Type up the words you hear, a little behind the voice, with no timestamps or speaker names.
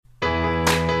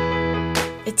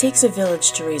It takes a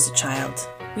village to raise a child.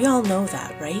 We all know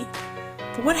that, right?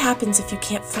 But what happens if you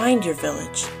can't find your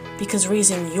village? Because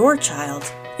raising your child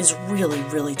is really,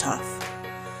 really tough.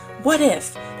 What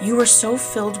if you were so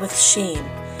filled with shame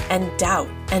and doubt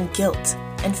and guilt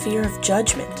and fear of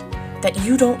judgment that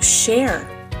you don't share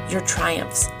your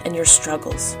triumphs and your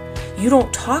struggles? You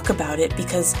don't talk about it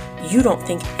because you don't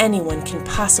think anyone can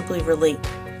possibly relate.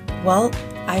 Well,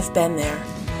 I've been there,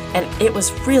 and it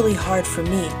was really hard for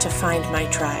me to find my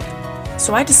tribe.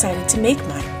 So I decided to make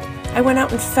mine. I went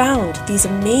out and found these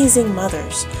amazing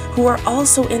mothers who are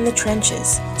also in the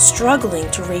trenches, struggling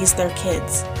to raise their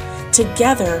kids.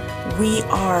 Together, we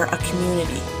are a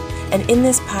community. And in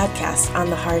this podcast on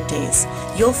the hard days,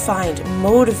 you'll find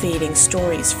motivating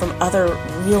stories from other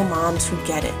real moms who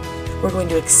get it. We're going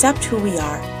to accept who we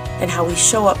are and how we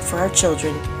show up for our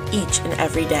children each and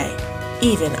every day,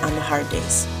 even on the hard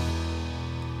days.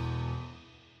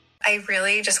 I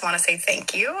really just want to say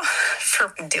thank you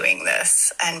for doing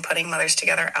this and putting Mothers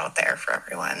Together out there for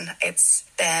everyone. It's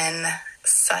been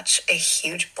such a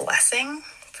huge blessing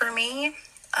for me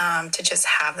to just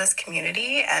have this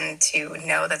community and to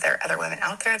know that there are other women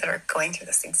out there that are going through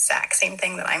this exact same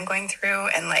thing that I'm going through.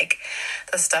 And like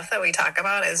the stuff that we talk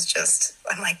about is just,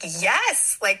 I'm like,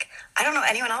 yes, like I don't know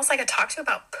anyone else I could talk to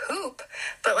about poop,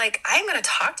 but like I'm going to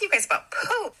talk to you guys about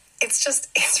poop.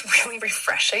 It's really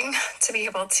refreshing to be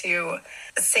able to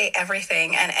say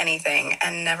everything and anything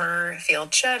and never feel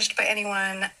judged by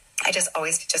anyone. I just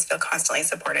always just feel constantly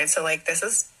supported. So like this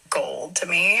is gold to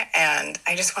me. And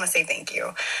I just want to say thank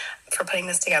you for putting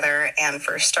this together and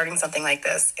for starting something like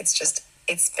this.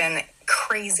 It's been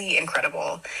crazy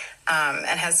incredible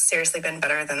and has seriously been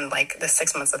better than like the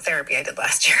 6 months of therapy I did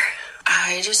last year.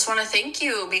 I just want to thank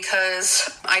you because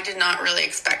I did not really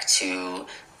expect to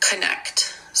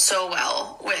connect so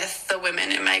well with the women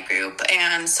in my group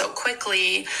and so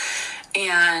quickly.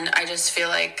 And I just feel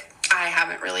like I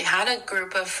haven't really had a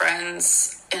group of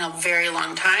friends in a very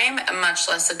long time, and much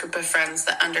less a group of friends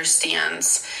that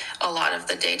understands a lot of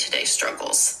the day-to-day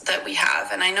struggles that we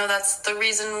have. And I know that's the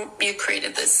reason you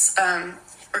created this,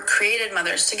 or created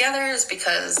Mothers Together, is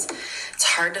because it's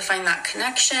hard to find that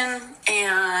connection.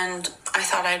 And I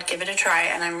thought I'd give it a try,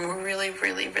 and I'm really,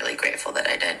 really, really grateful that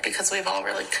I did, because we've all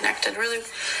really connected really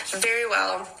very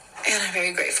well, and I'm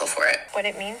very grateful for it. What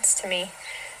it means to me,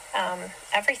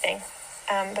 everything.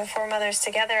 Before Mothers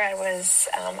Together, I was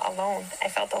alone. I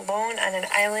felt alone on an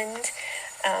island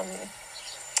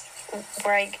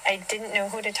where I didn't know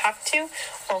who to talk to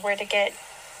or where to get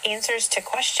answers to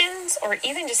questions, or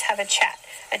even just have a chat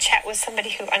with somebody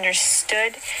who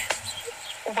understood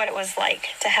what it was like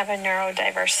to have a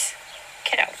neurodiverse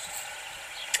kiddo,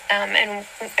 and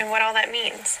what all that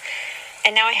means.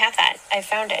 And now I have that. I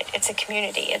found it. It's a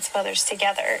community. It's Mothers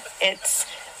Together. It's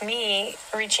me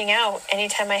reaching out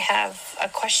anytime I have a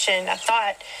question, a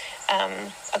thought,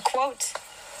 a quote,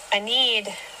 a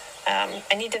need.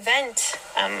 I need to vent.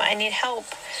 I need help.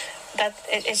 That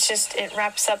it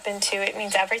wraps up into, it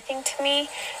means everything to me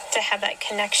to have that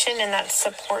connection and that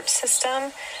support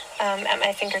system at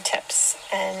my fingertips.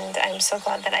 And I'm so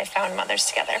glad that I found Mothers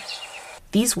Together.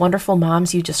 These wonderful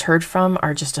moms you just heard from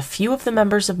are just a few of the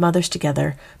members of Mothers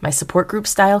Together, my support group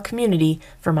style community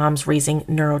for moms raising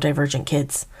neurodivergent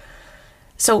kids.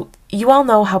 So you all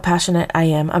know how passionate I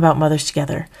am about Mothers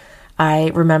Together.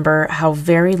 I remember how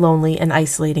very lonely and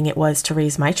isolating it was to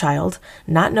raise my child,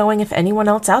 not knowing if anyone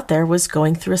else out there was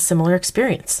going through a similar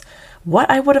experience. What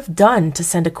I would have done to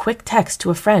send a quick text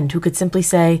to a friend who could simply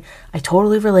say, "I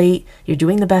totally relate, you're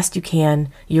doing the best you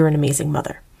can, you're an amazing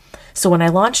mother." So when I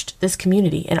launched this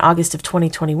community in August of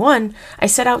 2021, I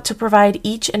set out to provide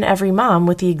each and every mom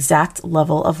with the exact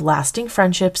level of lasting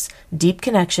friendships, deep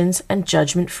connections, and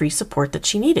judgment-free support that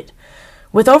she needed.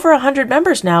 With over 100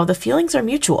 members now, the feelings are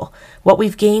mutual. What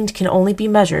we've gained can only be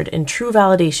measured in true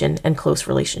validation and close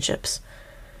relationships.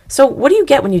 So what do you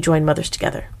get when you join Mothers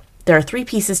Together? There are 3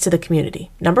 pieces to the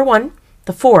community. Number 1,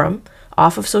 the forum,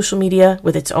 off of social media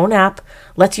with its own app,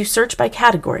 lets you search by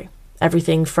category.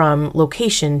 Everything from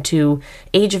location to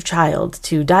age of child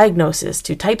to diagnosis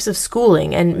to types of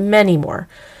schooling and many more,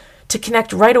 to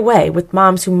connect right away with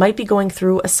moms who might be going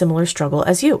through a similar struggle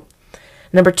as you.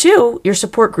 Number 2, your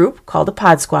support group called the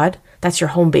Pod Squad. That's your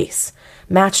home base.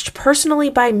 Matched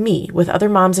personally by me with other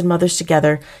moms and mothers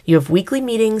together, you have weekly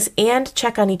meetings and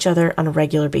check on each other on a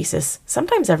regular basis,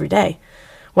 sometimes every day.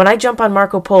 When I jump on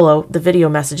Marco Polo, the video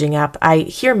messaging app, I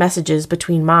hear messages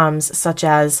between moms such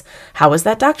as, "How was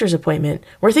that doctor's appointment?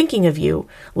 We're thinking of you.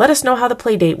 Let us know how the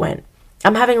play date went.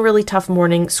 I'm having a really tough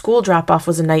morning. School drop-off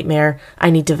was a nightmare. I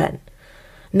need to vent."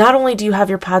 Not only do you have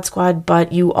your Pod Squad,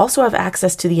 but you also have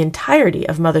access to the entirety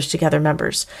of Mothers Together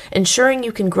members, ensuring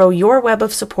you can grow your web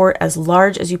of support as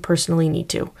large as you personally need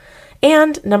to.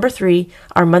 And number 3,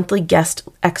 our monthly guest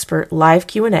expert live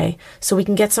Q&A, so we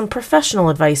can get some professional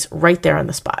advice right there on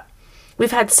the spot.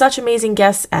 We've had such amazing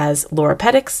guests as Laura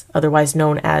Pettix, otherwise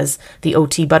known as the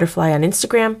OT Butterfly on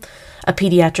Instagram, a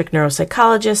pediatric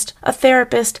neuropsychologist, a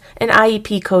therapist, an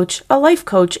IEP coach, a life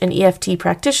coach, an EFT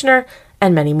practitioner,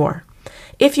 and many more.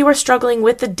 If you are struggling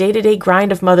with the day-to-day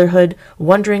grind of motherhood,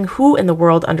 wondering who in the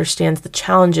world understands the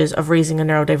challenges of raising a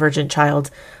neurodivergent child,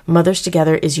 Mothers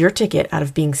Together is your ticket out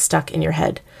of being stuck in your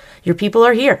head. Your people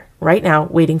are here right now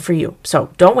waiting for you. So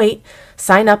don't wait.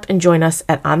 Sign up and join us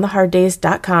at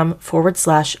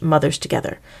ontheharddays.com/Mothers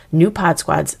Together. New Pod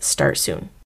Squads start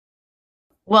soon.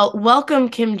 Well, welcome,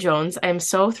 Kim Jones. I am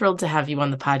so thrilled to have you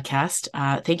on the podcast.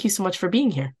 Thank you so much for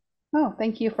being here. Oh,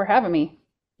 thank you for having me.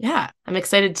 Yeah, I'm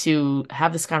excited to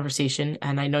have this conversation.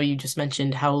 And I know you just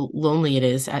mentioned how lonely it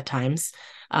is at times.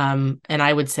 And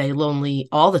I would say lonely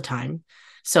all the time.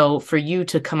 So for you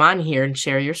to come on here and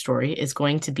share your story is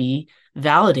going to be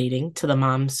validating to the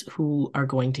moms who are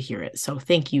going to hear it. So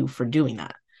thank you for doing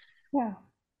that. Yeah.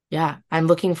 Yeah, I'm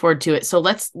looking forward to it. So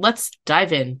let's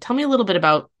dive in. Tell me a little bit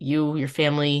about you, your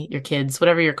family, your kids,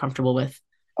 whatever you're comfortable with.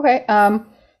 Okay. Like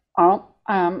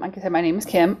I said, my name is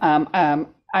Kim.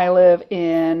 I live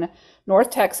in North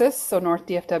Texas, so North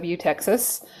DFW,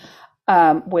 Texas,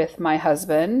 with my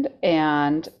husband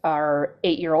and our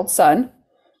 8-year-old son.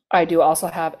 I do also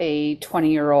have a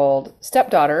 20-year-old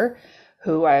stepdaughter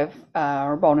who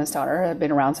our bonus daughter, had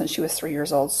been around since she was 3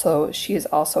 years old. So she is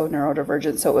also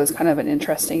neurodivergent. So it was kind of an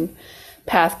interesting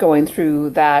path going through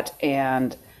that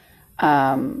and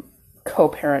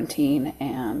co-parenting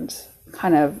and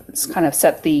kind of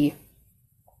set the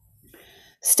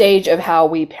stage of how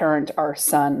we parent our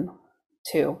son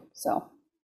too. So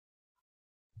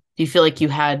do you feel like you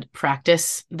had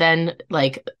practice then,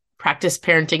 like practice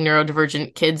parenting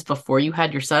neurodivergent kids before you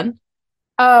had your son?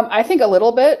 I think a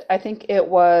little bit. I think it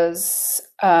was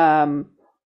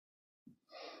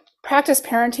practice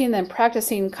parenting, then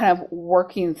practicing kind of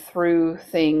working through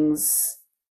things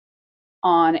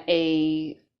on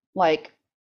a like,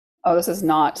 oh, this is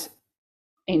not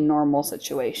a normal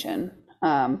situation.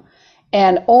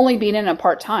 And only being in it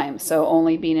part-time. So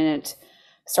only being in it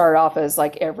started off as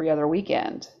like every other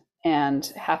weekend and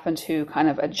having to kind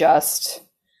of adjust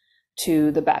to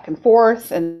the back and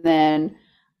forth, and then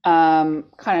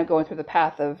kind of going through the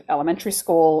path of elementary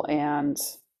school and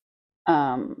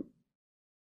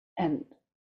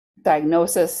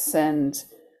diagnosis and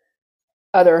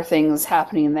other things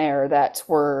happening there that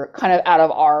were kind of out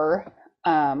of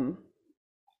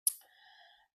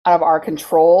our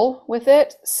control with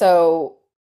it. So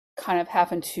kind of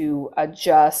having to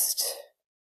adjust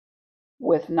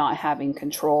with not having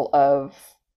control of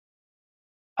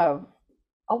a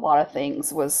lot of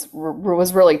things was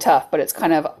really tough, but it's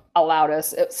kind of allowed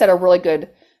us, it set a really good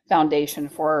foundation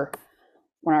for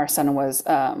when our son was,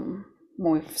 when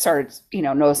we started,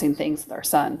 noticing things with our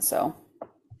son. So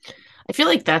I feel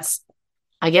like that's,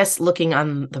 I guess, looking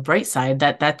on the bright side,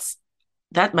 that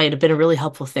might have been a really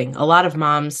helpful thing. A lot of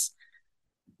moms,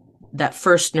 that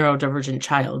first neurodivergent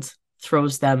child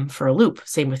throws them for a loop.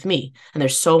 Same with me. And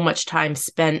there's so much time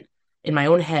spent in my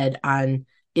own head on,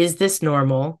 is this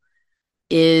normal?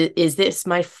 Is this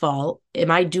my fault?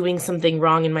 Am I doing something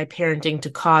wrong in my parenting to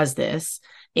cause this?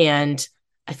 And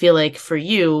I feel like for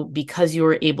you, because you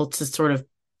were able to sort of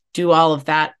do all of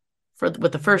that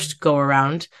with the first go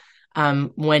around,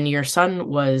 when your son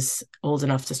was old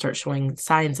enough to start showing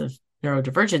signs of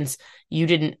neurodivergence, you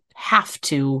didn't have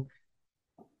to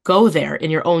go there in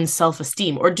your own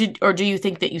self-esteem, or do you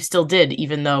think that you still did,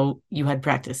 even though you had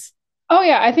practice? Oh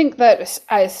yeah, I think that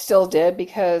I still did,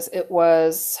 because it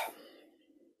was,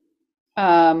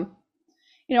 I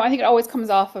think it always comes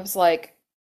off as like,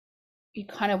 you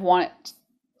kind of want it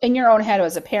in your own head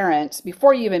as a parent.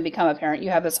 Before you even become a parent,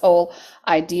 you have this whole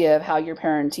idea of how your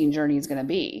parenting journey is going to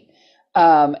be.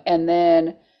 And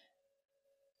then,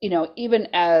 even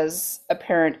as a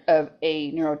parent of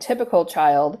a neurotypical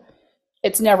child,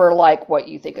 it's never like what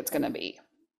you think it's going to be.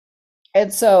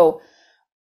 And so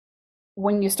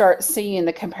when you start seeing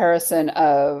the comparison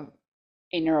of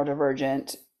a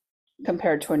neurodivergent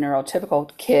compared to a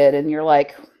neurotypical kid, and you're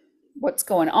like, what's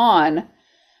going on?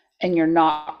 And you're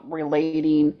not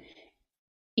relating,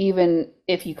 even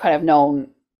if you kind of known,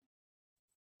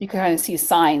 you can kind of see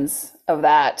signs of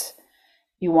that.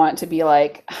 You want to be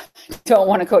like, don't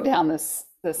want to go down this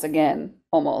again.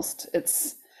 Almost,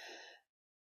 it's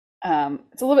a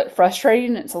little bit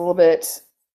frustrating. It's a little bit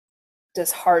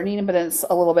disheartening, but it's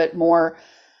a little bit more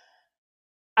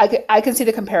I can see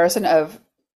the comparison of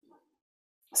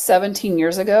 17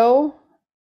 years ago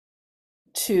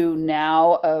to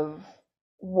now of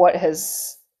what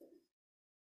has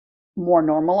more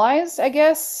normalized, I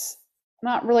guess.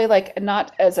 Not really like,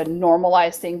 not as a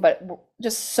normalized thing, but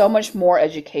just so much more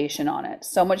education on it,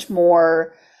 so much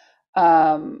more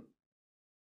um,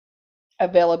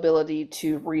 availability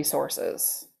to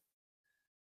resources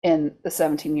in the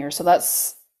 17 years. So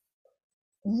that's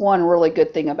one really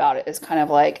good thing about it, is kind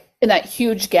of like in that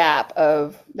huge gap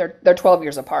of they're 12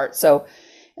 years apart. So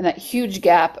in that huge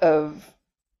gap of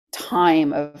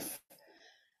time of,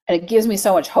 and it gives me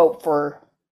so much hope for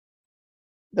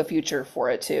the future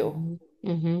for it too.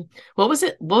 Mm-hmm. What was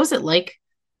it like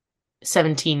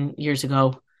 17 years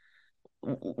ago?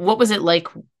 What was it like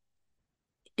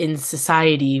in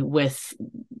society with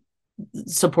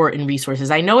support and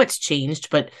resources? I know it's changed,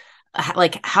 but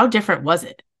like how different was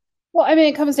it? Well, I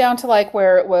mean, it comes down to like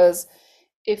where it was,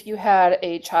 if you had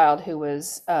a child who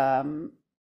was,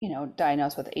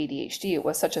 diagnosed with ADHD, it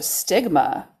was such a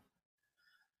stigma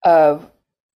of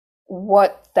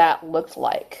what that looked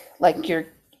like. Like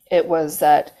it was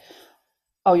that,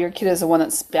 oh, your kid is the one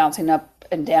that's bouncing up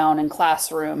and down in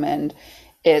classroom, and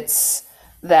it's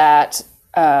that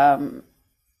they're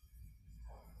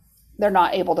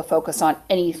not able to focus on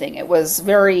anything. It was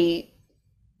very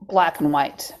black and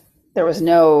white. There was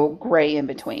no gray in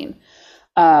between.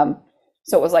 So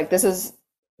it was like, this is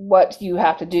what you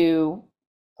have to do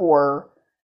for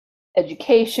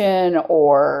education,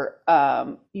 or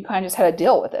you kind of just had to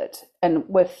deal with it. And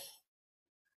with,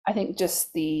 I think,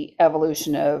 just the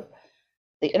evolution of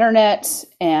the internet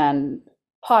and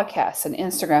podcasts and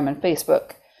Instagram and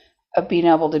Facebook, of being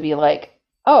able to be like,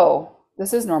 oh,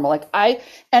 this is normal. Like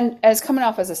and as coming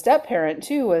off as a step parent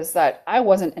too, was that I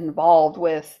wasn't involved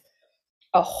with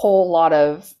a whole lot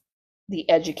of the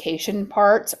education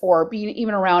parts or being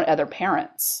even around other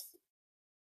parents.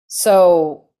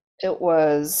 So it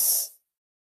was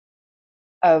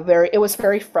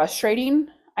very frustrating,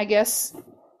 I guess,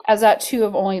 as that too,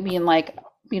 of only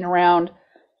being around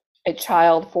a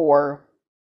child for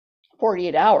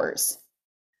 48 hours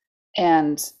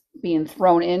and being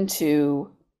thrown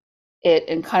into it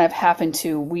and kind of having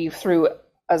to weave through,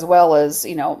 as well as,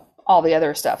 all the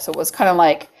other stuff. So it was kind of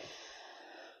like,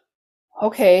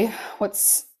 okay,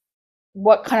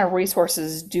 what kind of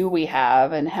resources do we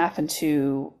have, and having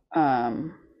to,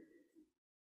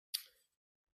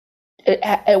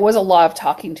 it was a lot of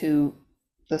talking to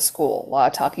the school, a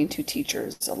lot of talking to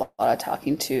teachers, a lot of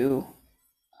talking to,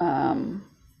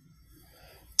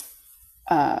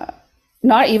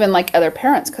 not even like other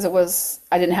parents, because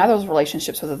I didn't have those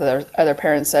relationships with other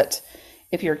parents, that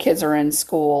if your kids are in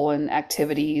school and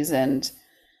activities and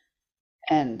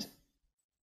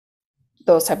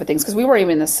those type of things, because we weren't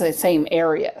even in the same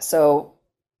area. So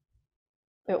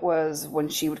it was, when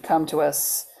she would come to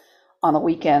us on the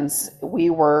weekends, it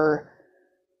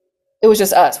was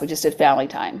just us. We just did family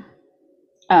time.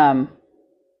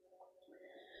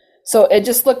 So it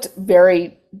just looked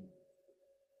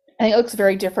I think it looks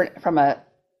very different from a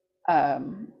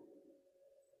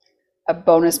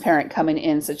bonus parent coming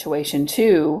in situation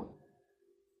too.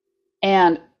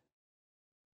 And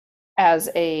as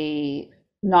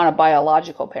not a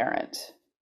biological parent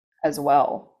as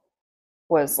well,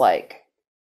 was like,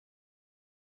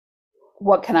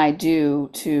 what can I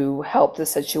do to help the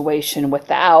situation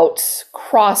without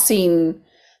crossing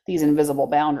these invisible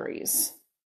boundaries?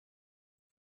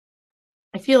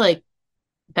 I feel like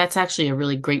that's actually a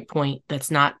really great point that's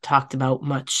not talked about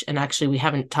much. And actually, we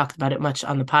haven't talked about it much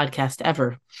on the podcast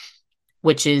ever,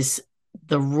 which is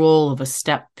the role of a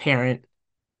step parent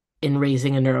in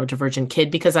raising a neurodivergent kid.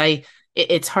 Because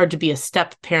it's hard to be a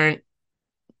step parent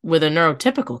with a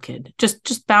neurotypical kid.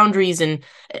 Just boundaries, and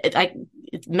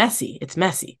it's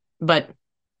messy. But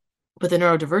with a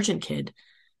neurodivergent kid,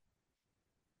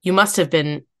 you must have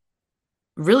been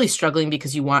really struggling,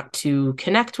 because you want to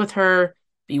connect with her,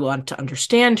 you want to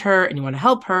understand her, and you want to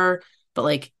help her, but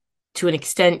like, to an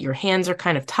extent, your hands are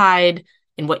kind of tied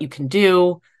in what you can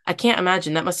do. I can't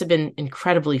imagine. That must have been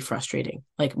incredibly frustrating,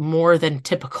 like more than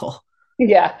typical.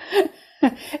 Yeah,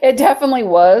 it definitely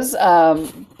was.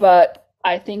 But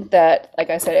I think that, like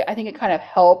I said, I think it kind of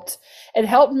helped. It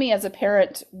helped me as a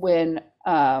parent when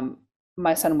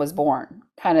my son was born,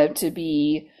 kind of to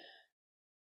be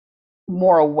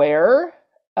more aware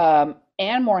and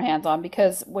more hands-on,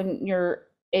 because when you're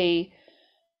a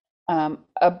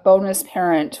bonus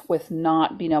parent with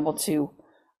not being able to,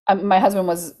 my husband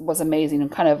was amazing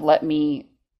and kind of let me.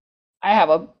 I have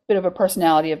a bit of a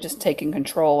personality of just taking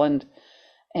control, and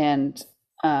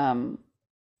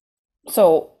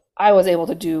so I was able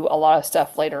to do a lot of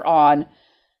stuff later on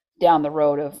down the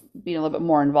road of being a little bit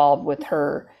more involved with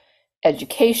her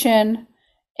education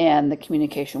and the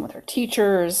communication with her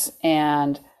teachers.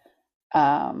 And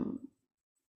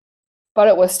but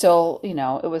it was still,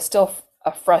 it was still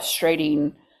a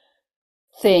frustrating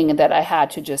thing that I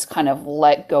had to just kind of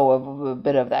let go of a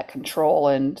bit of that control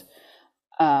and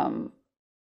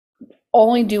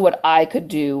only do what I could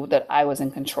do that I was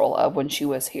in control of when she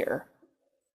was here.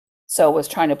 So was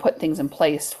trying to put things in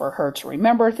place for her to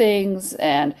remember things,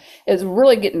 and it was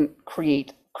really getting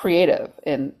creative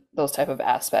in those type of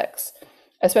aspects,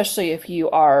 especially if you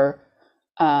are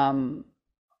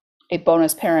a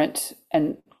bonus parent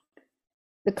and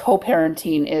the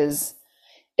co-parenting is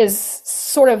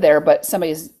sort of there, but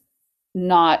somebody's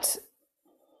not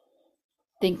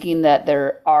thinking that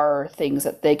there are things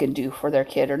that they can do for their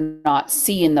kid or not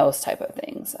seeing those type of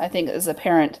things. I think as a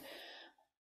parent,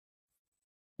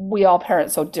 we all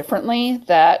parent so differently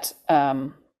that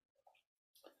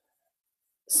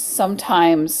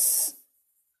sometimes,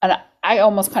 and I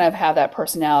almost kind of have that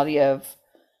personality of,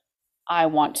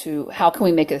 how can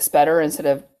we make this better instead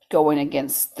of going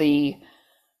against the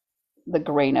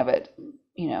grain of it.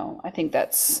 I think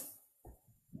that's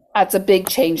a big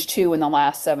change too in the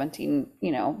last 17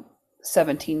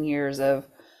 years of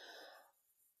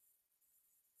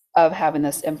having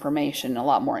this information, a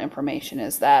lot more information,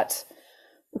 is that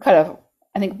I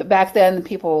think back then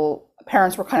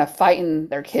parents were kind of fighting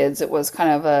their kids. It was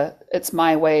kind of it's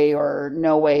my way or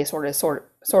no way sort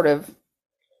of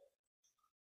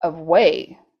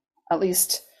way, at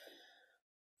least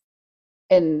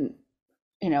in,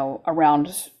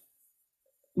 around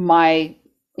my,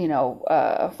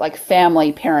 like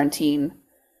family parenting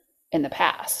in the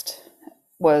past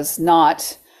was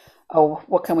not, oh,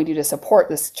 what can we do to support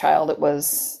this child? It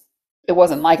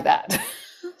wasn't like that.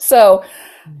 So,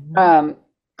 kind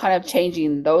of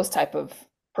changing those type of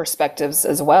perspectives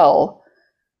as well,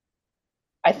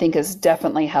 I think has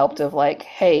definitely helped of like,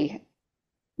 hey,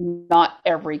 not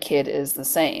every kid is the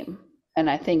same. And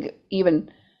I think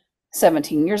even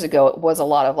 17 years ago, it was a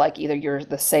lot of like, either you're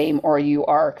the same or you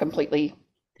are completely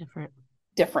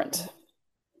different.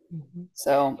 Mm-hmm.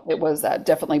 So it was that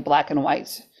definitely black and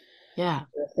white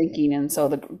thinking. And so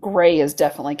the gray is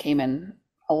definitely came in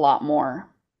a lot more.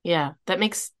 Yeah, that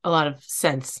makes a lot of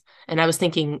sense. And I was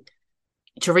thinking,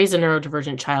 to raise a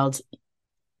neurodivergent child,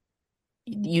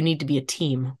 you need to be a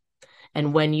team.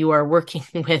 And when you are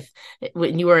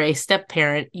when you are a step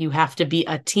parent, you have to be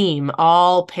a team.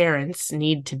 All parents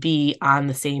need to be on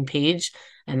the same page.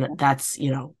 And that's,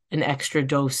 an extra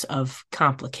dose of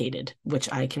complicated, which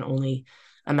I can only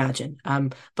imagine.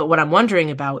 But what I'm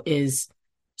wondering about is,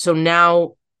 so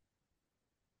now,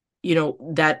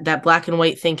 that black and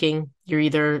white thinking, you're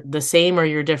either the same or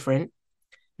you're different.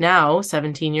 Now,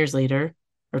 17 years later,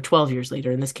 or 12 years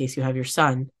later, in this case, you have your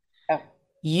son. Yeah.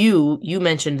 You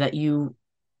mentioned that you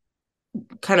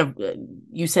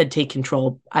you said take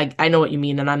control. I know what you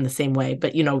mean, and I'm the same way.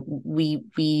 But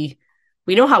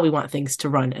we know how we want things to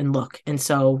run and look, and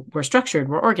so we're structured,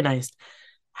 we're organized.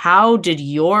 How did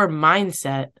your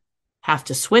mindset have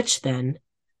to switch then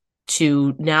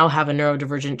to now have a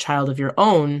neurodivergent child of your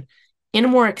own in a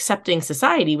more accepting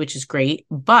society, which is great,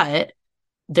 but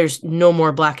there's no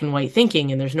more black and white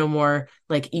thinking, and there's no more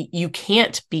like you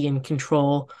can't be in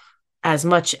control as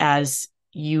much as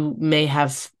you may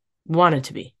have wanted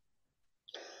to be?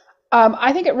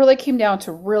 I think it really came down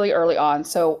to really early on.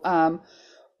 So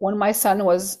when my son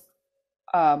was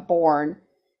born,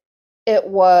 it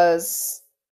was,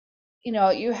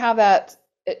 you have that,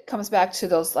 it comes back to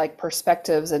those like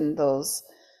perspectives and those,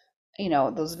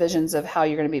 those visions of how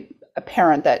you're going to be a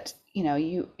parent, that,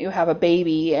 you have a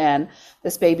baby and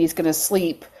this baby's going to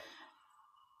sleep,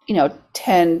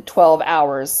 10, 12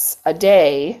 hours a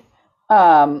day.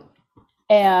 And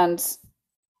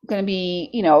going to be,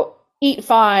 eat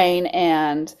fine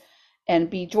and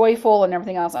be joyful and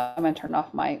everything else. I'm going to turn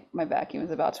off my vacuum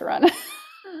is about to run.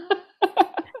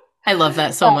 I love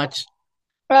that so much.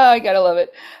 Oh, I gotta love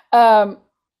it.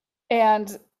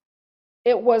 And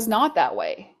it was not that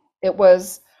way. It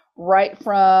was right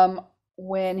from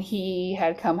when he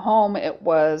had come home. It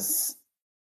was,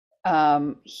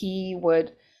 he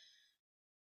would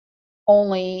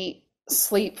only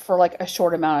sleep for like a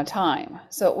short amount of time.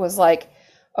 So it was like,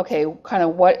 okay, kind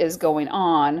of what is going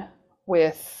on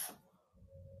with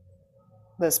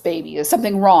this baby? Is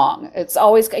something wrong? It's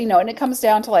always, and it comes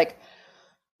down to like,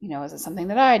 is it something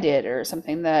that I did or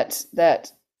something that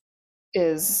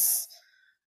is,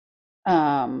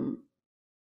 I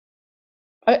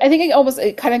think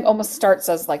it kind of almost starts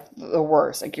as like the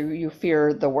worst, like you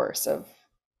fear the worst of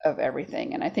of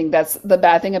everything. And I think that's the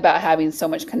bad thing about having so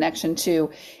much connection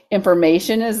to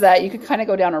information, is that you can kind of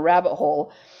go down a rabbit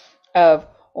hole of,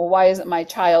 well, why isn't my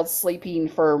child sleeping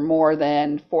for more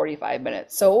than 45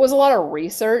 minutes? So it was a lot of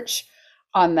research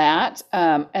on that.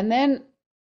 And then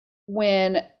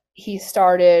when he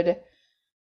started,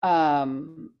 I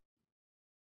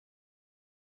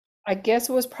guess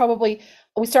it was probably,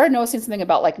 we started noticing something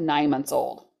about like 9 months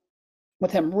old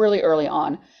with him really early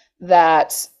on,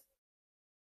 that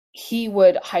he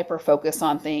would hyper focus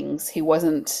on things. He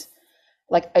wasn't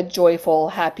like a joyful,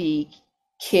 happy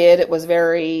kid. It was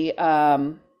very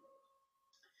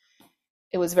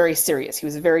serious. He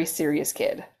was a very serious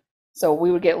kid. So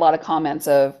we would get a lot of comments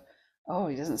of, oh,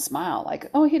 he doesn't smile. Like,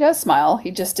 oh, he does smile.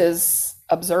 He just is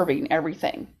observing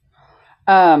everything.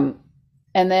 And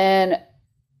then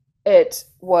it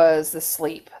was the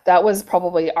sleep. That was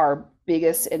probably our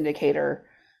biggest indicator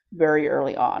very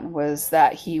early on, was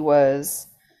that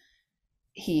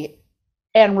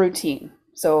and routine.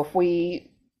 So if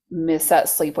we missed that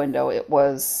sleep window, it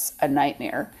was a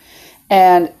nightmare.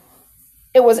 And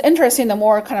it was interesting, the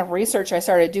more kind of research I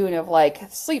started doing of like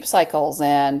sleep cycles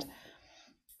and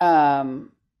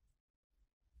missing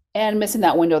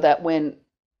that window, that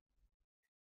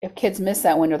if kids miss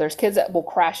that window, there's kids that will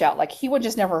crash out. Like, he would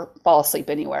just never fall asleep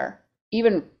anywhere.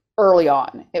 Even early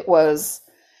on,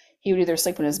 he would either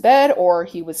sleep in his bed or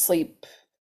he would sleep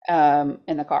in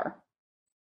the car.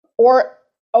 Or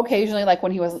occasionally, like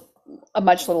when he was a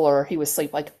much littler, he would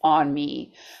sleep like on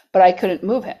me, but I couldn't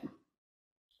move him.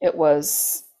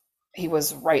 He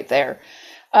was right there.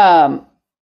 And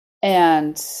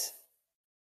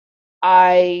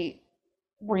I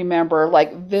remember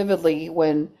like vividly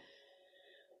when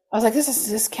I was like,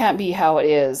 this can't be how it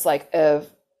is. Like, of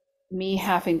me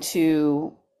having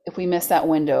to, if we missed that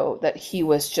window, that he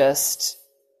was just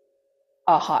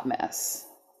a hot mess.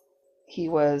 He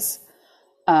was,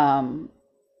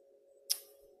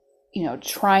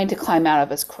 trying to climb out of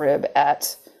his crib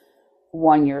at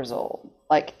 1 year old.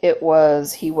 Like,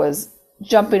 he was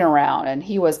jumping around, and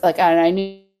he was like, and I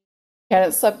knew he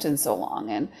hadn't slept in so long.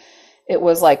 And it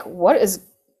was like, what is,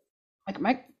 like,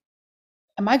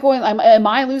 am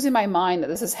I losing my mind that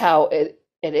this is how it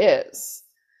is?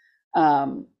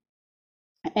 And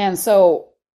so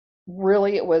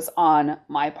really it was on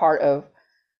my part of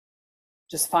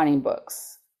just finding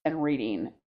books and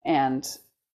reading and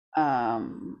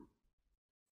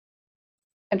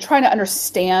trying to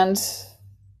understand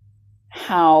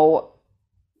how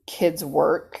kids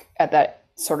work at that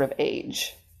sort of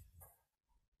age.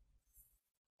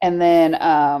 And then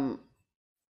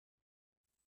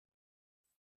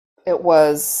it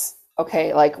was,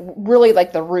 okay, like really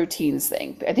like the routines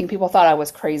thing. I think people thought I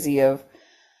was crazy of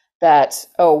that,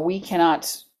 oh, we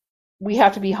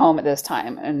have to be home at this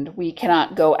time, and we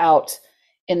cannot go out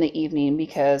in the evening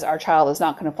because our child is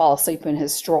not going to fall asleep in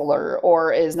his stroller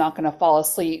or is not going to fall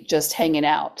asleep just hanging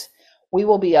out. We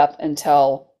will be up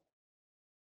until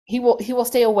he will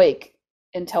stay awake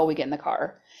until we get in the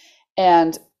car.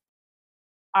 And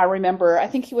I remember, I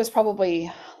think he was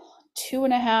probably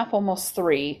 2.5, almost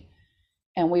 3.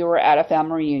 And we were at a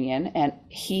family reunion, and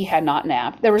he had not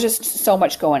napped. There was just so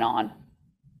much going on.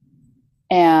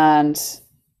 And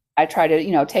I tried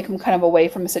to, take him kind of away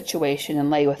from the situation and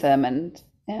lay with him, and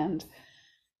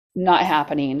not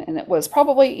happening. And it was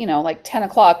probably, like 10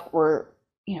 o'clock, we're,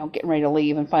 getting ready to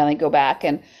leave and finally go back.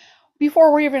 And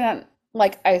before we even,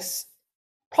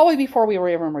 probably before we were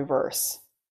even reverse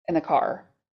in the car,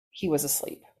 he was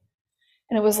asleep.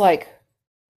 And it was like,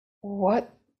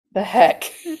 what the heck?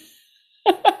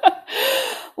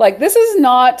 Like, this is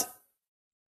not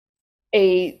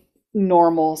a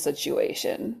normal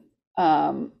situation.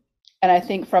 And I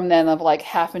think from then of like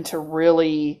having to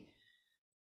really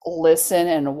listen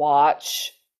and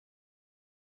watch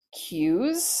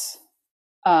cues,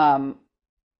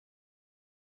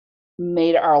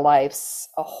 made our lives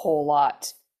a whole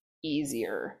lot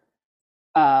easier.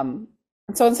 And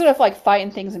so instead of like fighting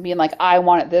things and being like, I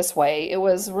want it this way, it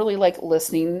was really like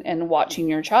listening and watching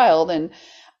your child. And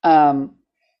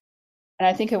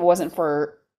I think it wasn't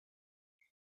for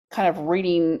kind of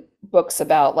reading books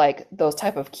about like those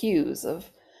type of cues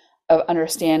of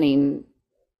understanding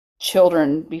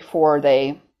children before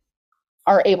they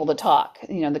are able to talk,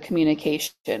 the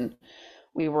communication.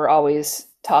 We were always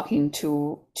talking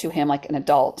to him like an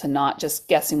adult and not just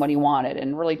guessing what he wanted,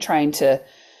 and really trying to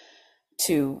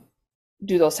do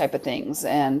those type of things.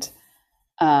 And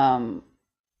then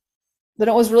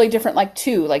it was really different, like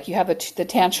 2, like you have the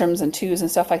tantrums and 2s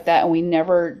and stuff like that. And we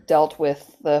never dealt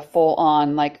with the full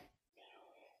on, like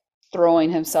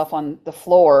throwing himself on the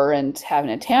floor and having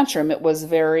a tantrum. It was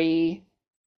very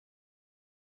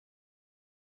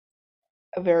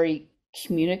a very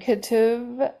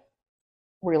communicative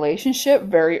relationship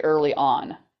very early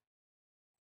on,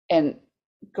 and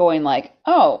going like,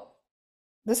 oh,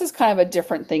 this is kind of a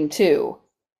different thing too,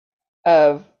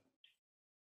 of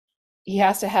he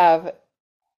has to have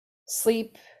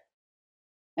sleep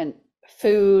and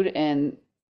food and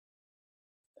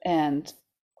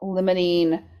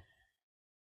limiting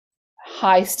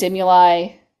high stimuli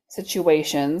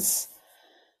situations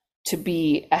to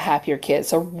be a happier kid.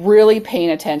 So really paying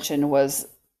attention was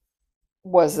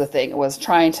the thing. It was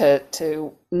trying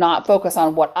to not focus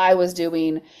on what I was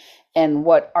doing and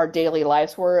what our daily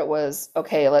lives were. It was,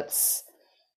 okay,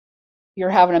 you're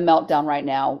having a meltdown right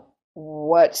now.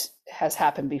 What has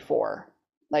happened before?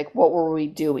 Like, what were we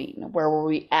doing? Where were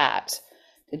we at?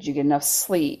 Did you get enough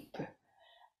sleep?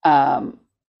 And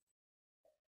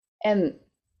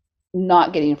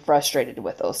not getting frustrated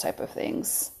with those type of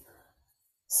things.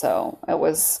 So it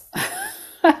was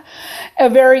a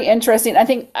very interesting. I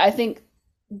think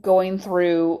going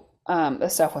through the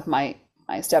stuff with my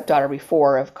stepdaughter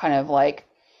before, of kind of like,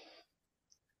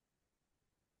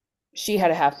 she had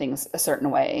to have things a certain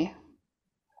way.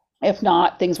 If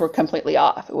not, things were completely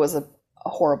off. It was a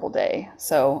horrible day.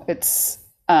 So it's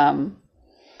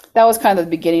that was kind of the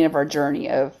beginning of our journey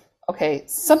of, okay,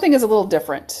 something is a little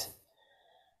different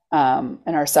in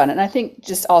our son. And I think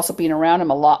just also being around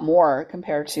him a lot more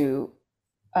compared to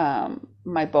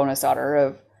my bonus daughter,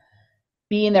 of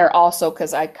being there also,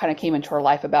 because I kind of came into her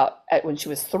life when she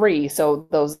was 3. So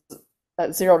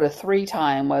that 0 to 3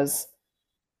 time was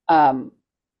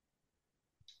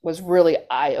really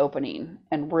eye-opening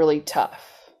and really tough,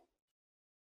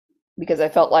 because I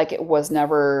felt like it was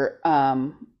never,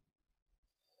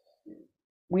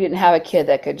 we didn't have a kid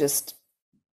that could just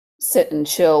sit and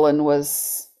chill, and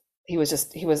he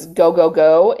was go, go,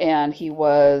 go. And he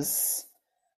was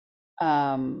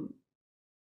go,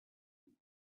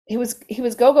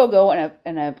 go, go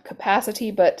in a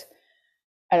capacity, but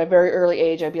at a very early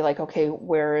age, I'd be like, okay,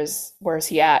 where is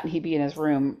he at? And he'd be in his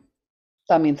room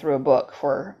thumbing through a book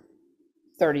for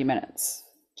 30 minutes,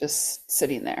 just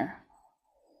sitting there.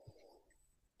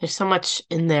 There's so much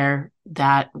in there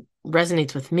that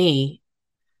resonates with me.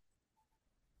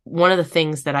 One of the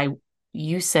things that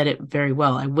you said it very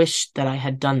well. I wish that I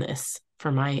had done this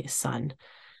for my son,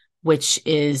 which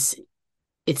is,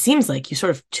 it seems like you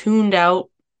sort of tuned out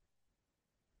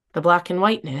the black and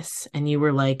whiteness, and you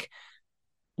were like,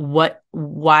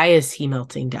 why is he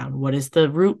melting down? What is the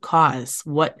root cause?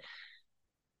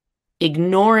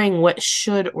 Ignoring what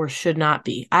should or should not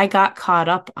be. I got caught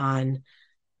up on,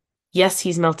 yes,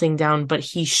 he's melting down, but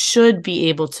he should be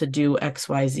able to do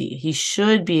XYZ. He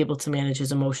should be able to manage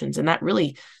his emotions. And that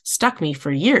really stuck me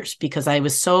for years, because I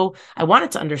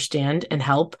wanted to understand and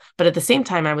help, but at the same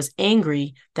time, I was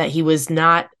angry that he was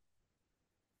not,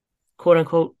 quote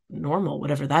unquote, normal,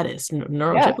 whatever that is,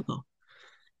 neurotypical.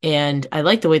 Yeah. And I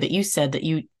like the way that you said that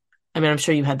I'm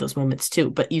sure you had those moments too,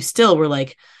 but you still were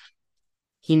like,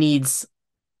 he needs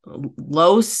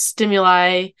low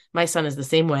stimuli. My son is the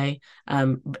same way.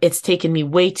 It's taken me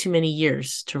way too many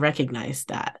years to recognize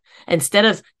that. Instead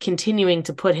of continuing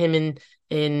to put him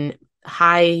in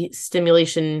high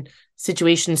stimulation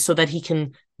situations so that he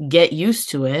can get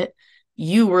used to it,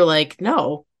 you were like,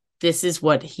 no, this is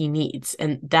what he needs.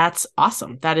 And that's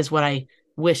awesome. That is what I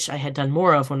wish I had done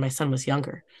more of when my son was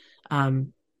younger.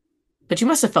 But you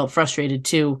must have felt frustrated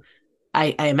too,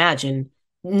 I imagine.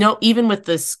 No, even with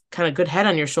this kind of good head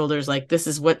on your shoulders, like, this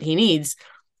is what he needs.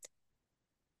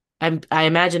 I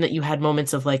imagine that you had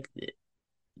moments of like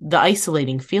the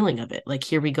isolating feeling of it. Like,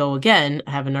 here we go again.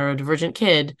 I have a neurodivergent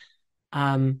kid.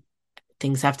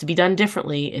 Things have to be done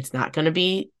differently. It's not going to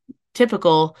be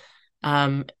typical.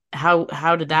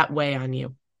 How did that weigh on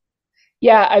you?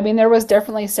 Yeah, I mean, there was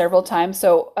definitely several times.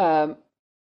 So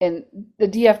in the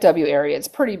DFW area, it's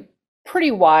pretty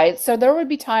wide. So there would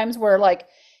be times where, like,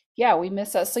 yeah, we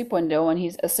missed that sleep window and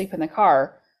he's asleep in the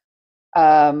car.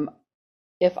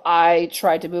 If I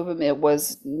tried to move him, it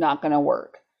was not going to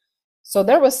work. So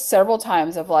there was several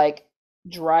times of like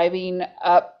driving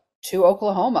up to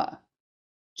Oklahoma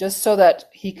just so that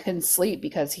he can sleep,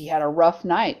 because he had a rough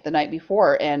night the night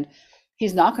before and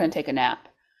he's not going to take a nap.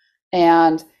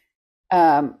 And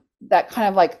that kind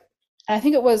of like, and I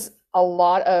think it was a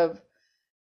lot of,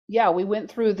 yeah, we went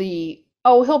through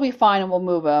oh, he'll be fine and we'll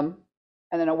move him.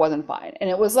 And then it wasn't fine. And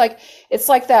it was like, it's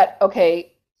like that,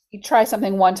 okay, you try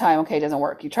something one time, okay, it doesn't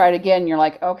work. You try it again, you're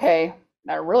like, okay,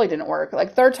 that really didn't work.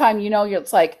 Like, third time,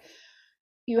 it's like,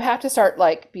 you have to start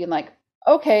like being like,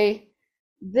 okay,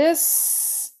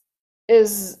 this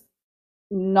is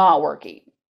not working.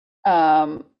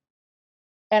 And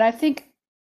I think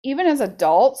even as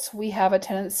adults, we have a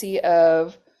tendency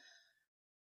of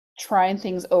trying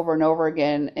things over and over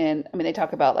again. And I mean, they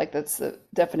talk about like that's the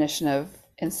definition of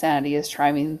insanity, is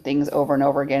trying things over and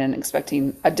over again and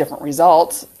expecting a different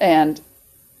result, and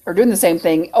or doing the same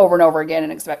thing over and over again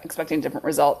and expecting a different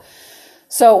result.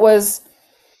 So it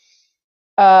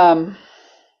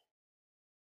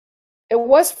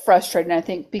was frustrating, I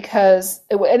think, because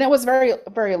it was very,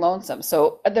 very lonesome.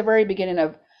 So at the very beginning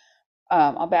of,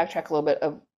 I'll backtrack a little bit,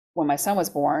 of when my son was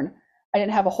born, I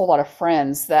didn't have a whole lot of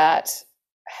friends that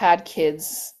had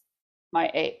kids my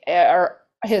age or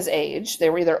his age. They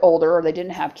were either older or they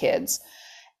didn't have kids.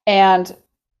 And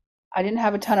I didn't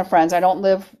have a ton of friends. I don't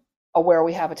live where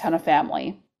we have a ton of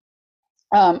family.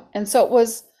 And so it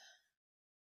was,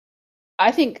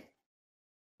 I think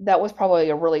that was probably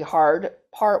a really hard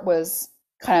part, was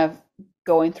kind of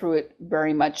going through it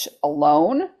very much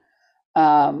alone.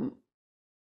 And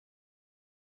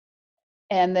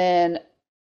then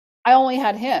I only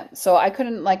had him. So I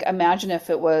couldn't like imagine if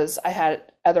it was, I had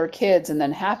other kids and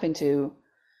then having to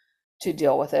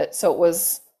deal with it. So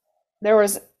there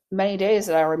was many days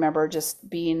that I remember just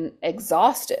being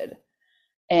exhausted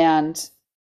and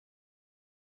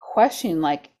questioning,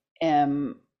 like,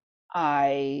 am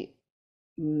I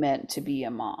meant to be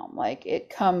a mom? Like, it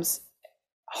comes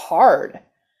hard.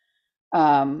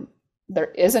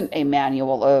 There isn't a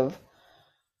manual of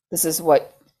this is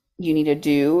what you need to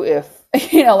do if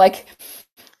like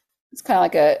it's kind of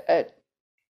like a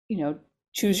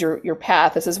choose your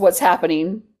path. This is what's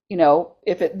happening.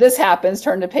 If this happens,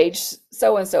 turn to page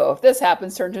so and so. If this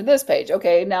happens, turn to this page.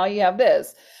 Okay, now you have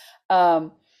this.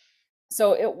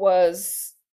 So it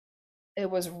was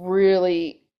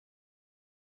really,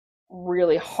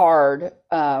 really hard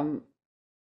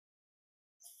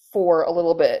for a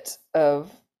little bit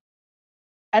of,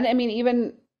 and I mean,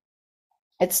 even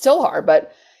it's still hard,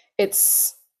 but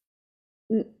it's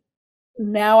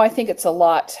now I think it's a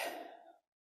lot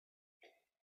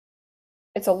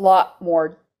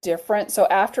more different. So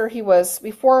after he was,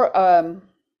 before, I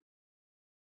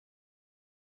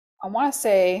want to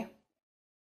say,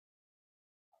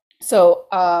 so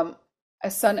my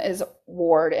son is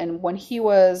Ward, and when he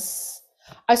was,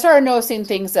 I started noticing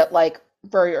things that like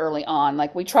very early on,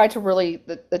 like we tried to really,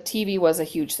 the TV was a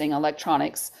huge thing,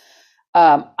 electronics.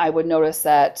 I would notice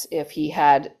that if he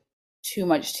had too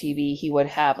much TV, he would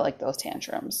have like those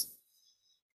tantrums.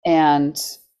 And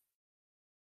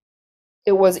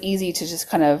it was easy to just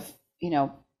kind of,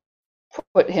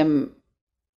 put him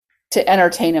to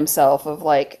entertain himself of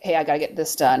like, hey, I got to get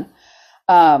this done.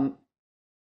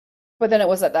 But then it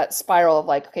was at that spiral of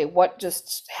like, okay, what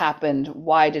just happened?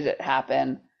 Why did it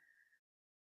happen?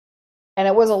 And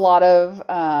it was a lot of,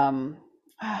 I'm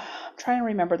trying to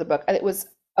remember the book. It was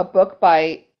a book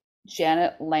by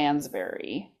Janet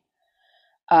Lansbury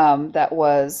that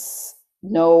was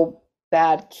No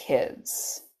Bad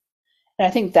Kids. And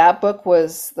I think that book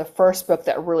was the first book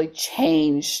that really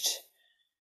changed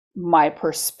my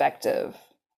perspective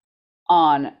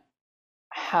on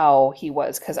how he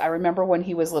was. Because I remember when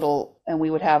he was little and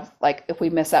we would have, like, if we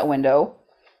missed that window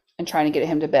and trying to get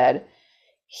him to bed,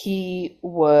 he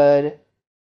would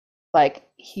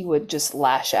just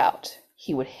lash out.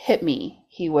 He would hit me.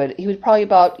 He would probably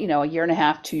about, a year and a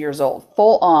half, 2 years old,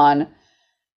 full on,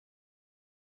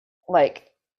 like,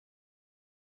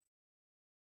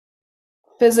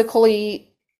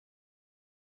 physically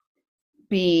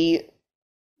be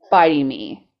fighting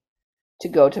me to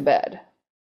go to bed.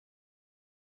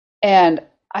 And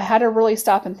I had to really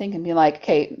stop and think and be like,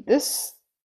 okay, this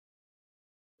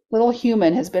little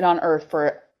human has been on Earth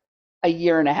for a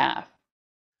year and a half.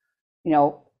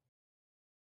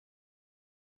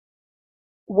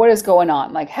 What is going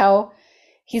on? Like, how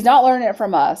he's not learning it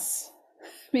from us,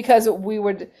 because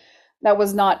that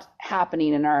was not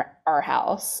happening in our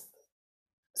house.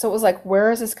 So it was like,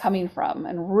 where is this coming from?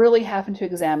 And really having to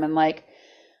examine, like,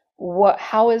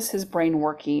 how is his brain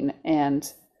working,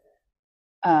 and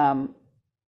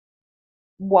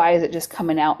why is it just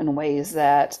coming out in ways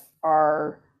that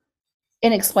are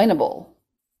inexplainable?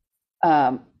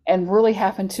 And really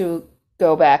having to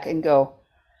go back and go,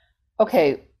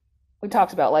 okay, we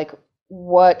talked about, like,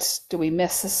 what do we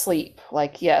miss the sleep?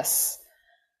 Like, yes.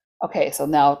 Okay, so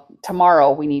now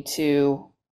tomorrow it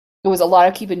was a lot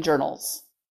of keeping journals.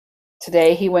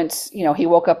 Today he went, he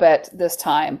woke up at this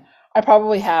time. I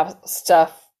probably have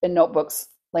stuff in notebooks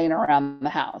laying around the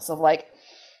house of like,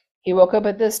 he woke up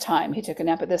at this time, he took a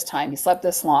nap at this time, he slept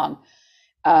this long,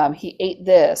 he ate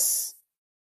this.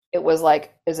 It was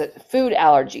like, is it food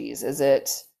allergies? Is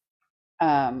it,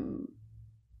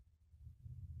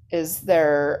 is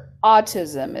there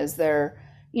autism? Is there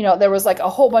there was like a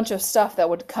whole bunch of stuff that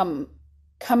would come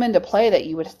into play that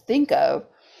you would think of.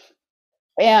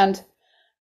 And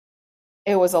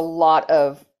it was a lot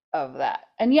of that.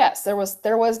 And yes, there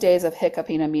was days of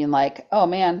hiccuping and being like, oh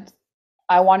man,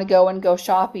 I want to go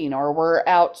shopping, or we're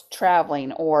out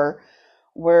traveling, or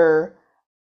we're,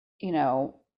 you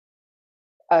know,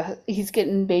 he's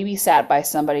getting babysat by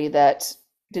somebody that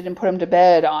didn't put him to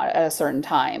bed at a certain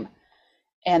time.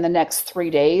 And the next 3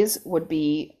 days would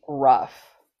be rough.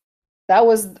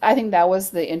 I think that was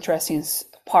the interesting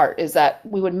part, is that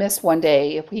we would miss one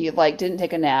day if he like didn't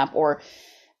take a nap, or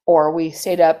we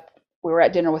were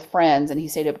at dinner with friends and he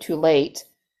stayed up too late.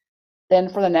 Then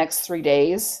for the next 3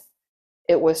 days,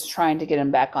 it was trying to get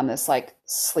him back on this like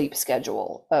sleep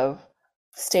schedule of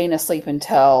staying asleep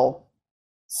until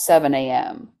 7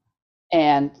 a.m.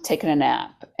 and taking a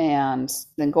nap and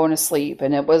then going to sleep.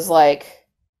 And it was like,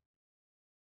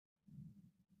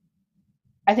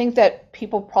 I think that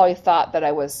people probably thought that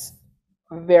I was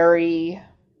very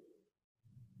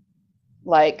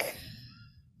like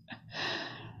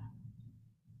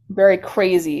very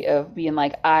crazy of being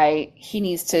like, he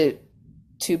needs to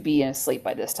be asleep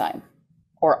by this time,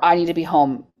 or I need to be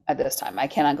home at this time. I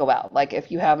cannot go out. Like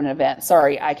if you have an event,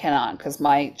 sorry, I cannot, because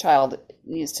my child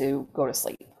needs to go to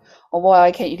sleep. Well,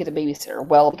 why can't you get a babysitter?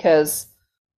 Well, because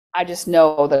I just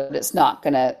know that it's not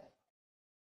gonna.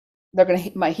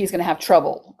 He's gonna have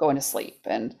trouble going to sleep,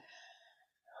 and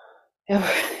it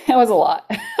was a lot.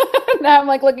 Now I'm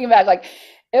like looking back, like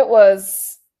it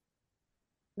was.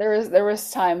 There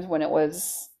was times when it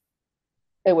was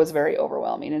very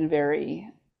overwhelming and very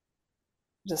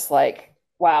just like,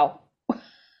 wow.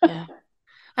 Yeah.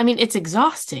 I mean, it's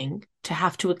exhausting to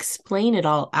have to explain it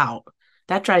all out.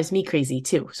 That drives me crazy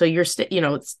too. So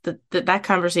it's that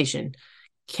conversation.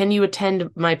 Can you attend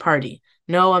my party?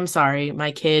 No, I'm sorry.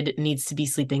 My kid needs to be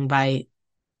sleeping by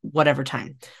whatever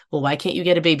time. Well, why can't you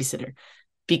get a babysitter?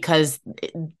 Because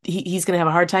he's going to have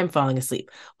a hard time falling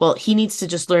asleep. Well, he needs to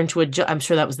just learn to adjust. I'm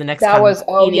sure that was the next That comment. was,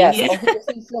 oh yes, he just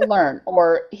needs to learn,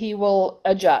 or he will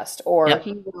adjust, or Yep.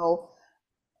 he will.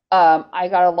 I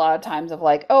got a lot of times of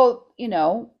like, oh,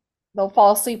 they'll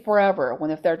fall asleep wherever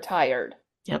if they're tired.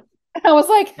 Yep. And I was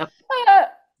like,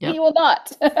 Yep. He will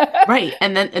not. Right.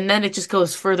 And then it just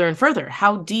goes further and further.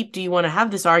 How deep do you want to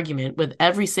have this argument with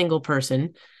every single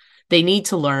person? They need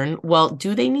to learn. Well,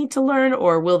 do they need to learn,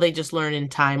 or will they just learn in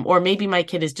time? Or maybe my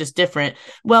kid is just different.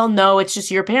 Well, no, it's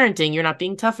just your parenting. You're not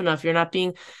being tough enough. You're not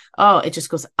being, it just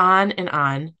goes on and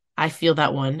on. I feel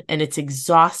that one. And it's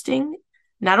exhausting.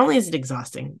 Not only is it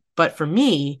exhausting, but for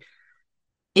me,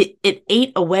 it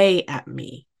ate away at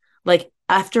me. Like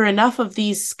after enough of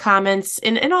these comments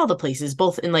in all the places,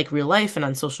 both in like real life and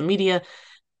on social media,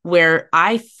 where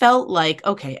I felt like,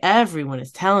 okay, everyone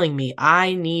is telling me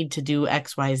I need to do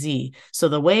XYZ. So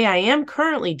the way I am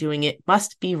currently doing it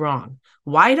must be wrong.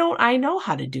 Why don't I know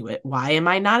how to do it? Why am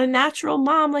I not a natural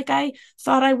mom like I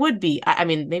thought I would be? I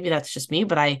mean, maybe that's just me,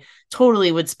 but I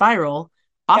totally would spiral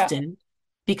often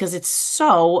because it's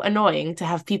so annoying to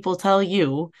have people tell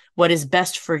you what is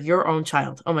best for your own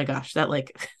child. Oh my gosh, that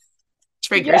like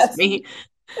triggers me.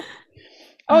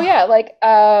 Oh yeah, like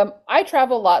I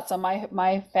travel a lot, so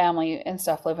my family and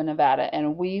stuff live in Nevada, and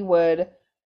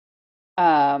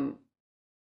um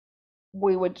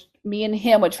me and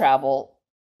him would travel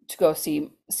to go see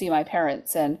my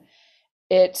parents, and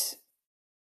it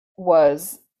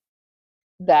was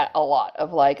that a lot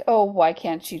of like, oh, why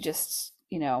can't you just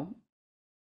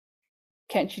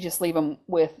leave him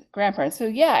with grandparents? So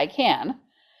yeah, I can.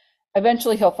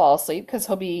 Eventually he'll fall asleep because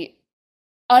he'll be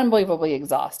unbelievably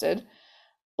exhausted,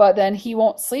 but then he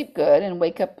won't sleep good and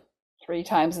wake up 3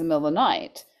 times in the middle of the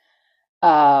night.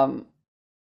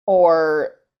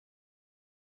 Or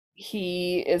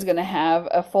he is going to have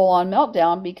a full-on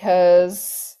meltdown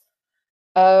because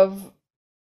of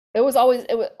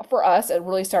for us, it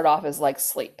really started off as like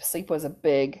sleep was a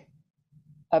big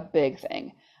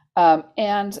thing.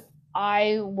 And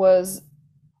I was,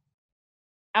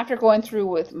 after going through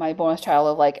with my bonus child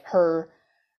of like her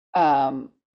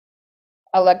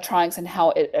electronics and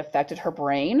how it affected her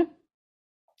brain,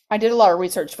 I did a lot of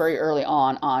research very early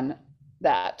on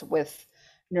that with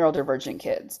neurodivergent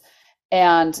kids.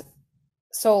 And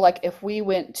so like if we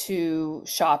went to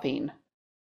shopping,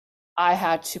 I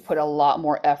had to put a lot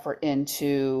more effort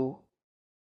into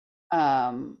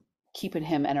keeping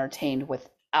him entertained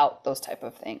without those type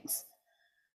of things.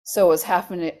 So it was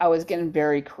I was getting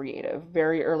very creative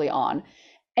very early on.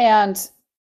 And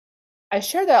I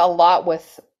share that a lot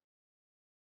with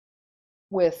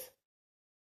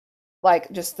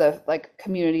like just the like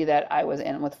community that I was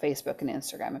in with Facebook and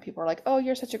Instagram, and people are like, "Oh,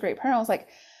 you're such a great parent." I was like,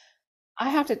 I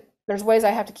have to there's ways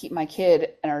I have to keep my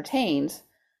kid entertained.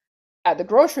 At the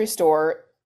grocery store,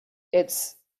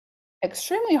 it's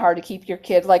extremely hard to keep your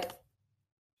kid like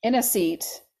in a seat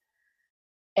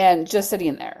and just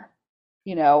sitting there,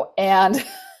 and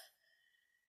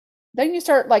then you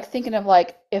start like thinking of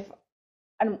like if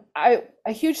and I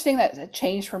a huge thing that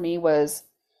changed for me was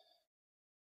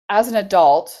as an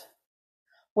adult,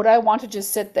 would I want to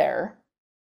just sit there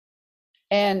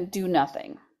and do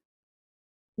nothing?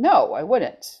 No, I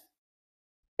wouldn't.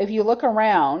 If you look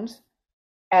around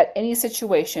at any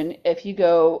situation, if you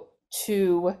go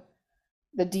to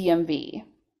the DMV,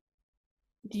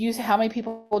 how many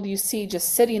people do you see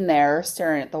just sitting there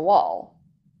staring at the wall?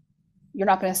 You're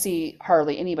not going to see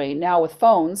hardly anybody. Now with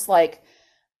phones, like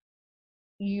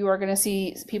you are going to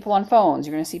see people on phones,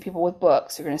 you're going to see people with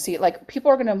books, you're going to see like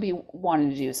people are going to be wanting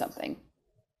to do something.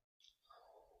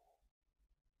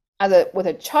 With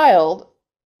a child,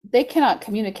 they cannot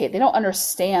communicate. They don't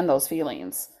understand those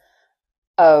feelings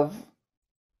of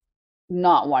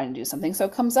not wanting to do something. So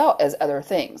it comes out as other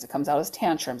things. It comes out as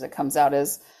tantrums. It comes out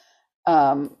as,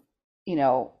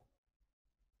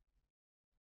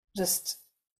 just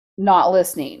not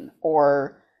listening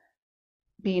or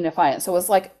being defiant. So it was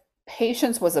like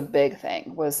patience was a big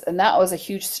thing. And that was a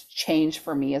huge change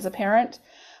for me as a parent,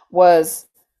 was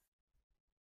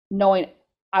knowing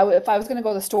if I was going to go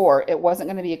to the store, it wasn't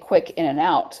going to be a quick in and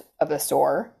out of the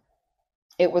store.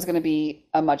 It was going to be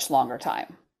a much longer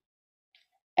time,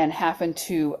 and having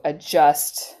to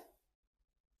adjust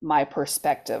my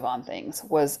perspective on things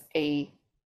was a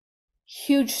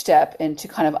huge step into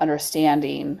kind of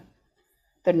understanding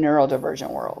the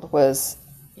neurodivergent world.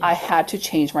 I had to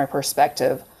change my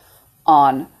perspective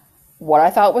on what I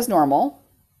thought was normal,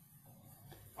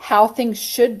 how things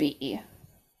should be,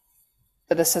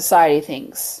 that the society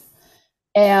thinks,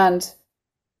 and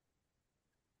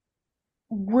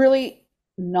really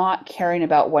not caring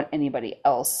about what anybody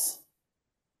else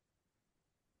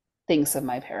thinks of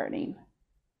my parenting.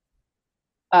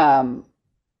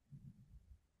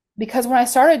 Because when I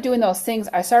started doing those things,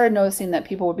 I started noticing that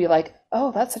people would be like,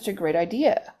 oh, that's such a great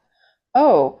idea.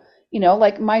 Oh,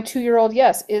 like my 2-year-old,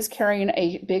 yes, is carrying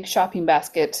a big shopping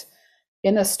basket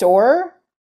in the store,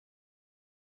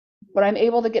 but I'm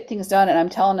able to get things done, and I'm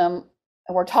telling them,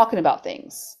 and we're talking about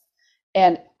things.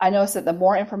 And I noticed that the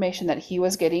more information that he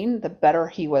was getting, the better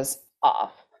he was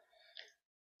off.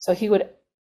 So he would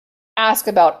ask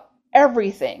about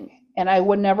everything, and I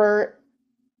would never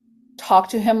talk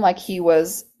to him like he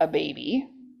was a baby.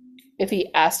 If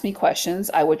he asked me questions,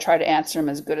 I would try to answer him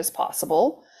as good as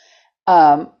possible.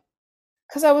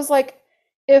 Because I was like,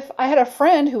 if I had a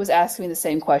friend who was asking me the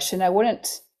same question, I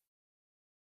wouldn't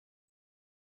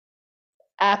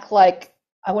act like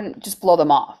I wouldn't just blow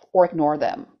them off or ignore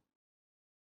them.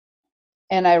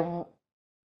 And I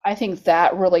think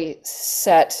that really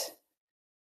set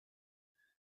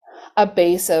a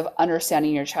base of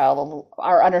understanding your child,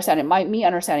 or me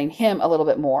understanding him a little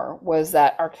bit more, was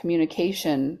that our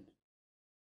communication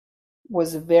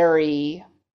was very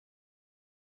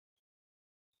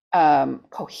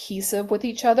cohesive with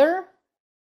each other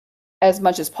as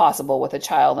much as possible with a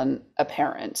child and a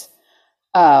parent.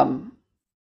 But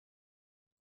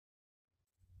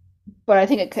I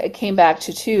think it came back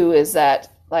to too is that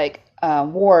like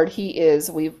Ward,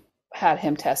 we've had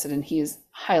him tested and he's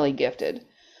highly gifted.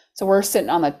 So we're sitting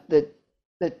on the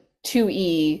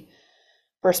 2E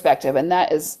perspective, and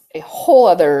that is a whole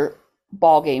other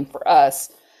ball game for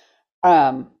us.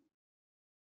 But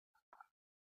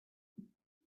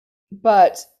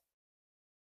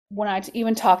when I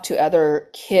even talk to other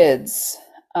kids,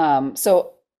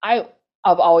 so I've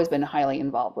always been highly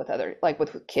involved with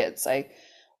with kids. I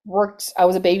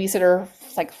was a babysitter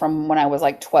like from when I was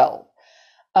like 12.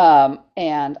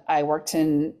 And I worked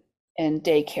in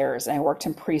daycares, and I worked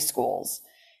in preschools,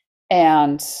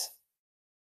 and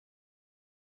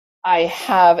I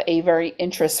have a very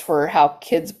interest for how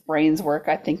kids' brains work.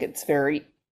 I think it's very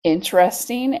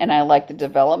interesting, and I like the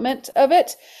development of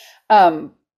it.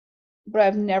 But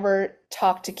I've never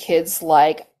talked to kids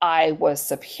like I was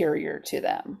superior to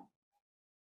them.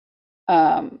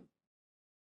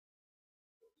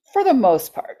 For the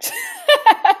most part.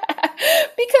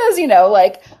 Because,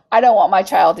 like I don't want my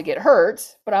child to get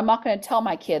hurt, but I'm not going to tell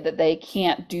my kid that they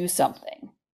can't do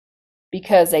something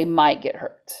because they might get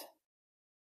hurt.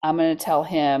 I'm going to tell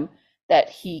him that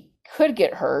he could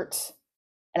get hurt,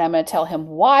 and I'm going to tell him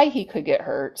why he could get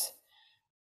hurt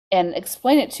and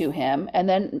explain it to him, and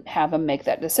then have him make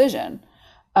that decision.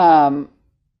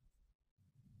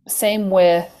 Same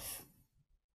with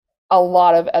a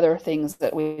lot of other things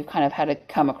that we've kind of had to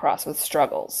come across with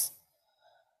struggles.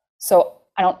 So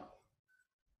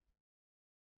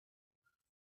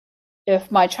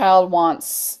if my child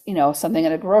wants, something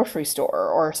at a grocery store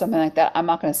or something like that, I'm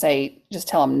not going to say, just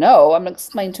tell them no. I'm going to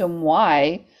explain to him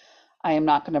why I am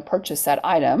not going to purchase that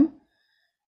item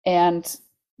and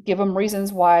give him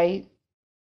reasons why,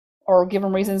 or give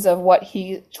him reasons of what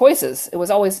choices. It was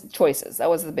always choices. That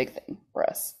was the big thing for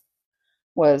us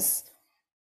was,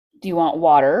 do you want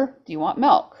water? Do you want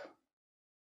milk?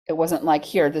 It wasn't like,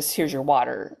 here's your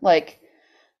water. Like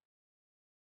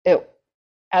it,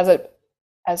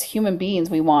 as human beings,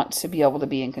 we want to be able to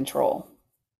be in control.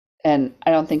 And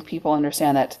I don't think people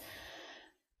understand that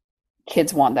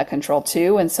kids want that control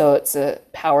too. And so it's a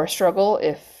power struggle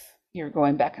if you're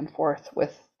going back and forth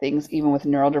with things, even with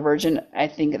neurodivergent. I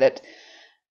think that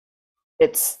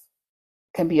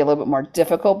can be a little bit more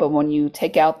difficult, but when you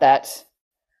take out that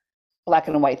black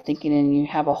and white thinking and you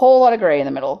have a whole lot of gray in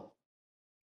the middle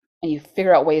and you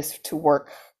figure out ways to work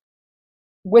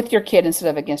with your kid instead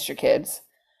of against your kids,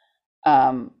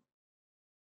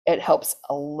 it helps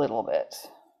a little bit.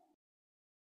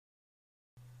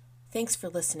 Thanks for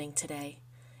listening today.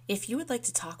 If you would like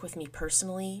to talk with me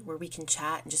personally, where we can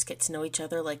chat and just get to know each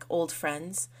other like old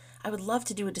friends, I would love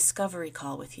to do a discovery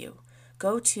call with you.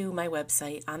 Go to my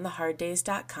website,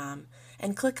 ontheharddays.com,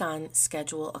 and click on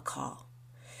Schedule a Call.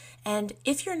 And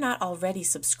if you're not already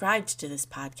subscribed to this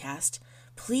podcast,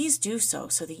 please do so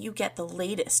that you get the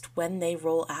latest when they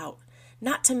roll out.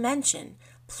 Not to mention,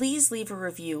 please leave a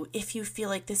review if you feel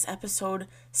like this episode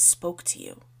spoke to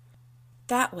you.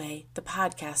 That way, the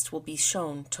podcast will be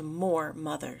shown to more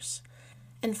mothers.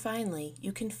 And finally,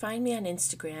 you can find me on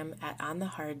Instagram at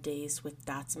ontheharddays with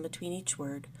dots in between each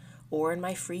word, or in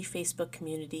my free Facebook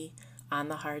community, On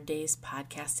the Hard Days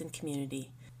Podcast and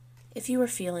Community. If you are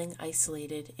feeling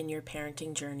isolated in your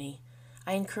parenting journey,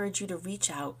 I encourage you to reach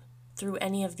out through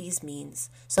any of these means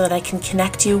so that I can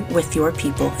connect you with your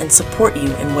people and support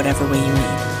you in whatever way you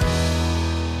need.